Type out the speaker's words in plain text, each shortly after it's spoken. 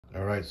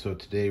All right, so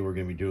today we're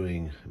going to be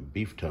doing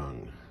beef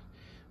tongue.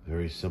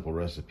 Very simple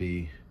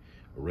recipe: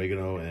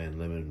 oregano and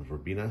lemon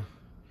verbena,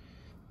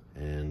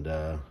 and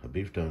a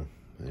beef tongue.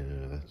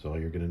 That's all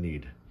you're going to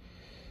need.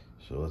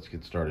 So let's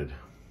get started.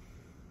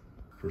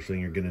 First thing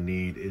you're going to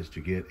need is to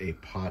get a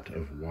pot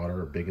of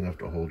water big enough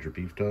to hold your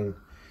beef tongue.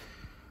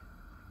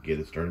 Get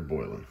it started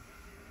boiling.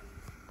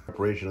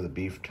 Preparation of the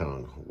beef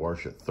tongue: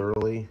 wash it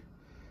thoroughly,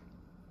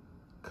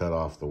 cut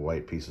off the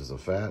white pieces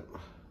of fat,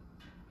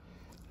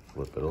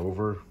 flip it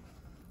over,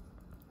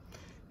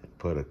 and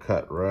put a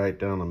cut right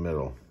down the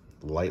middle.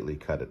 Lightly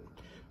cut it.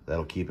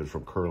 That'll keep it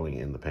from curling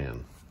in the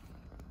pan.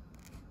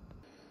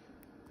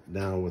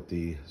 Now, with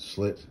the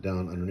slit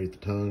down underneath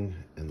the tongue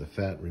and the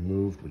fat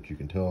removed, which you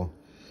can tell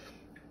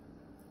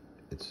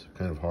it's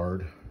kind of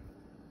hard,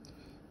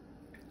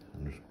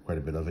 and there's quite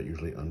a bit of it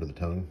usually under the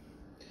tongue,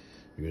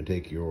 you're going to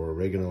take your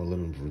oregano and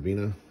lemon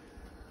verbena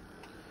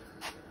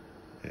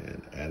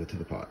and add it to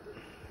the pot.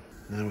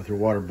 Now, with your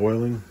water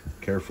boiling,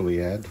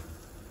 carefully add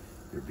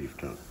your beef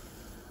tongue.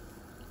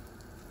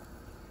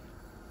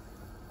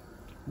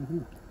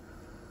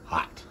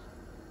 Hot.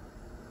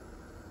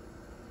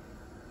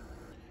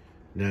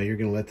 Now you're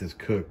going to let this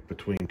cook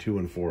between 2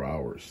 and 4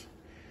 hours.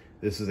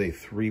 This is a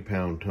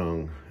 3-pound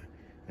tongue,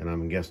 and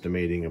I'm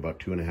guesstimating about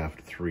 2.5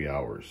 to 3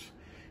 hours.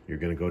 You're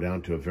going to go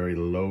down to a very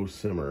low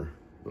simmer,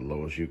 the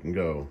lowest you can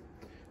go.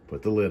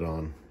 Put the lid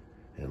on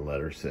and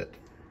let her sit.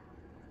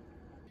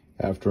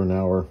 After an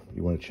hour,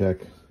 you want to check,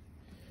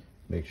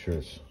 make sure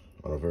it's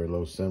on a very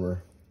low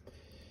simmer.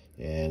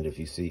 And if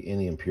you see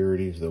any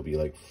impurities, they'll be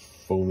like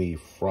foamy,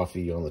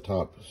 frothy on the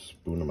top,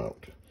 spoon them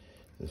out.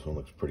 This one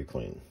looks pretty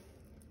clean.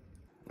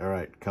 All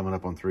right, coming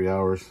up on 3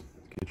 hours,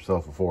 get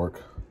yourself a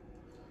fork.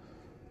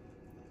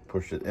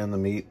 Push it in the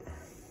meat.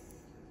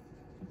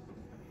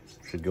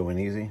 Should go in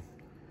easy.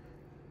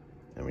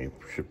 And we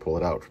should pull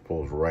it out. It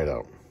pulls right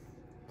out.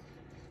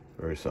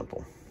 Very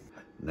simple.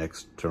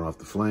 Next, turn off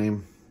the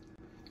flame.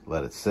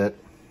 Let it sit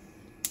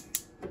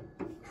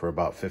for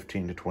about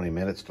 15 to 20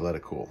 minutes to let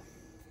it cool.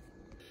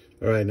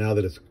 All right, now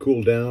that it's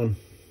cooled down,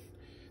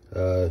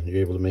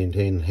 you're able to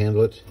maintain and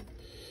handle it.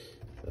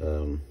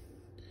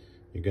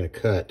 You're going to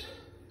cut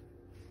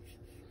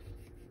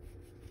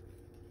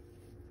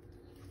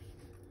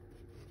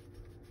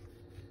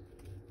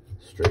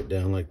straight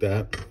down like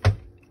that.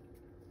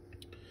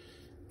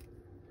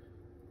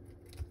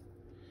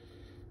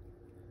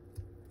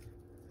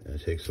 And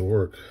it takes some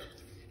work.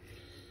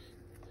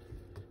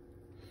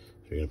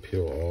 You're going to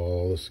peel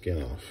all the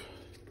skin off.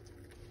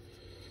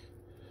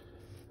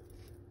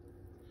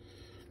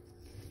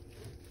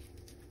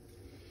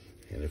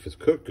 And if it's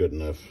cooked good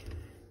enough,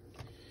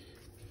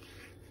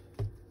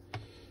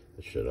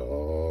 it should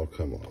all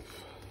come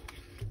off.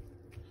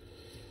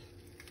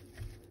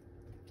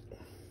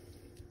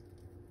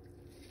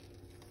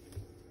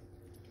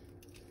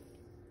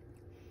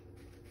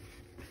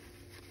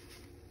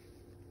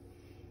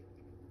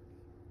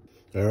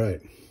 All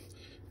right,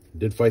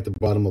 did fight the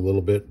bottom a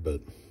little bit,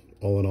 but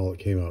all in all, it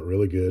came out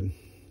really good.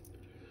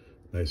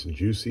 Nice and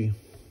juicy.